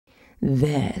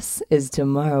This is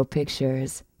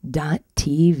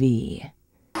Tomorrowpictures.TV.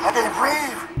 I can't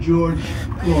breathe. George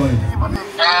Floyd.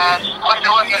 And we're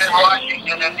doing it in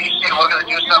Washington and D.C. We're going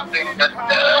to do something that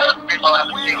people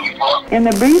haven't seen before. In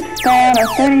the brief span of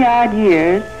 30-odd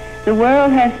years, the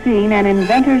world has seen an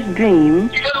inventor's dream.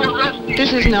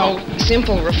 This is no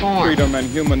simple reform. Freedom and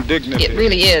human dignity. It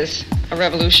really is a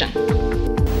revolution.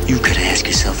 You've got to ask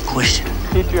yourself a question.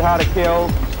 Teach you how to kill.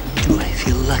 Do I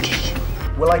feel lucky?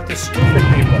 We're like the stupid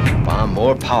people. Far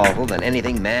more powerful than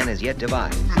anything man has yet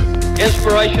devised.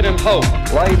 Inspiration and hope.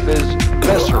 Life is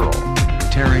visceral.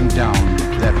 Tearing down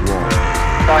that wall.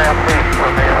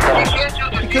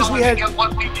 Because we had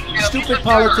stupid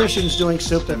politicians doing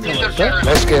stupid things.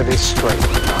 Let's get this straight.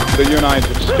 The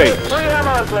United States.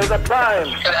 Preeminently the time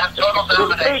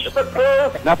to teach the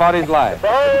truth. Nobody's life.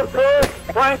 Boldly,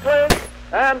 frankly,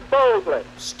 and boldly.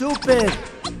 Stupid.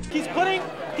 He's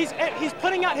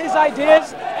putting out his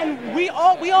ideas, and we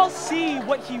all see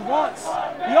what he wants.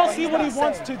 We all see what he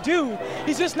wants to do.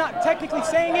 He's just not technically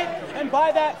saying it, and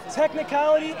by that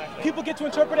technicality, people get to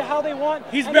interpret it how they want.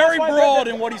 He's very broad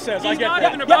in what he says. He's I get not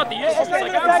that. even about the issues. It's not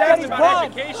even the fact that he's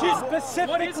broad. He's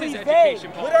specifically vague.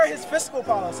 What are his fiscal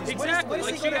policies? Exactly.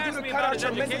 What is he going to do to cut our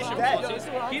tremendous debt?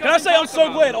 Can I say I'm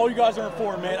so glad all you guys are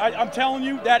informed, man. I'm telling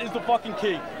you, that is the fucking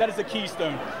key. That is the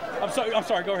keystone. I'm sorry,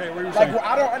 go ahead. What were you saying? Well,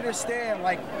 I don't understand,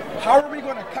 how are we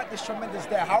going to cut this tremendous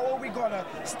debt? How are we going to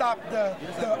stop the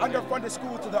underfunded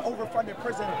schools to the overfunded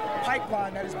prison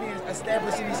pipeline that is being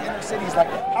established in these inner cities?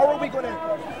 How are we going to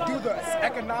do the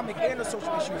economic and the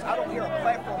social issues? I don't hear a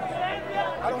platform.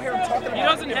 I don't hear him talking about it. He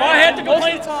doesn't. If I had to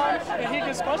complain, and he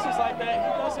discusses like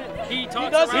that, he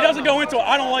doesn't go into it.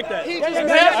 I don't like that.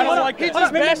 I don't like that. He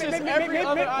just bashes every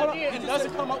other idea and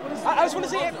doesn't come up with his. I just want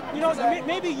to say,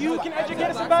 maybe you can educate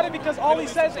us about it, because all he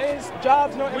says is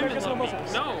jobs, no immigrants, no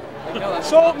Muslims. No.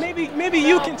 So maybe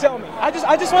you can tell me. I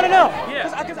just want to know.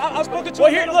 Yeah. Because I spoke to.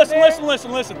 Well, here,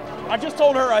 listen. I just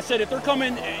told her. I said if they're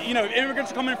coming,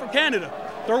 immigrants are coming in from Canada,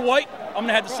 they're white. I'm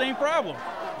gonna have the same problem.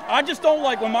 I just don't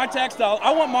like when my tax dollars.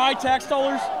 I want my tax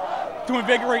dollars to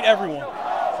invigorate everyone.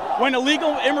 When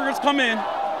illegal immigrants come in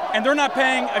and they're not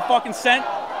paying a fucking cent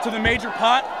to the major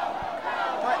pot,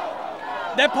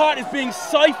 that pot is being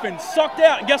siphoned, sucked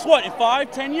out. And guess what? In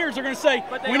 5-10 years, they're going to say,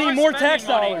 we need more tax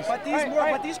dollars. But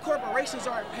these corporations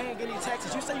aren't paying any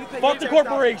taxes. You say you pay. Fuck the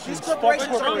corporations. These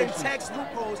corporations are in tax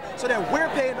loopholes so that we're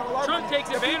paying all our money. Trump takes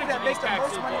advantage of these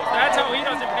tax money. That's how he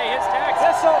doesn't pay his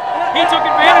taxes. Yeah, he took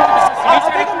advantage of the system. He's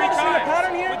I think had I'm it 3 noticing a times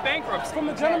pattern here with bankruptcy. from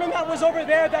the gentleman that was over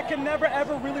there that can never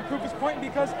ever really prove his point,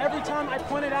 because every time I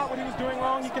pointed out what he was doing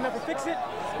wrong, he can never fix it.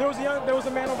 There was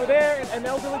a man over there, an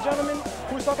elderly gentleman,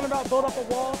 who was talking about build up a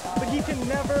wall, but he can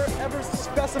never ever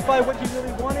specify what he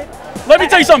really wanted. Let me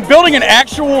tell you something. Building an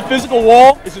actual physical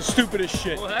wall is the stupidest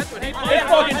shit. Well, that's what he It's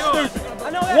fucking stupid.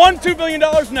 $1-2 billion?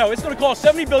 No, it's going to cost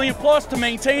 $70 billion plus to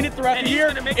maintain it throughout the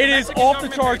year. It is off the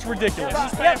charts ridiculous. I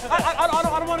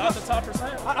don't want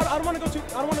to go.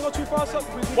 I don't want to go too far.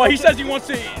 Well, he says he wants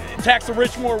to tax the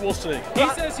rich more. We'll see. He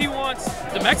says he wants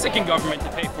the Mexican government to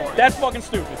pay for it. That's fucking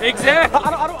stupid. Exactly.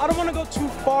 I don't want to go too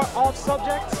far off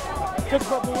subject, because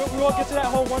we all get to that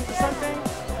whole 1% thing.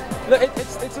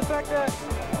 It's the fact that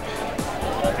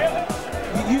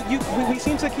we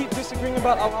seem to keep disagreeing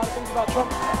about a lot of things about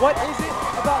Trump. What is it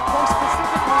about Trump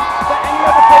specifically that any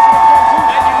other president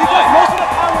can't do? Because most of the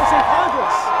power is in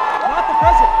Congress, not the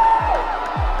president.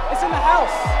 It's in the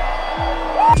House.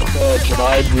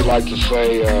 Tonight we'd like to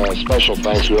say special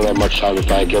thanks. We don't have much time to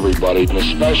thank everybody, and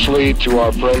especially to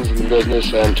our friends in the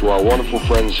business and to our wonderful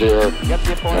friends here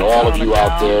and all of you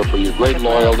out there for your great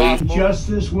loyalty.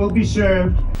 Justice will be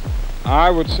served.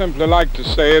 I would simply like to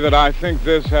say that I think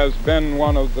this has been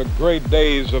one of the great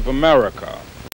days of America.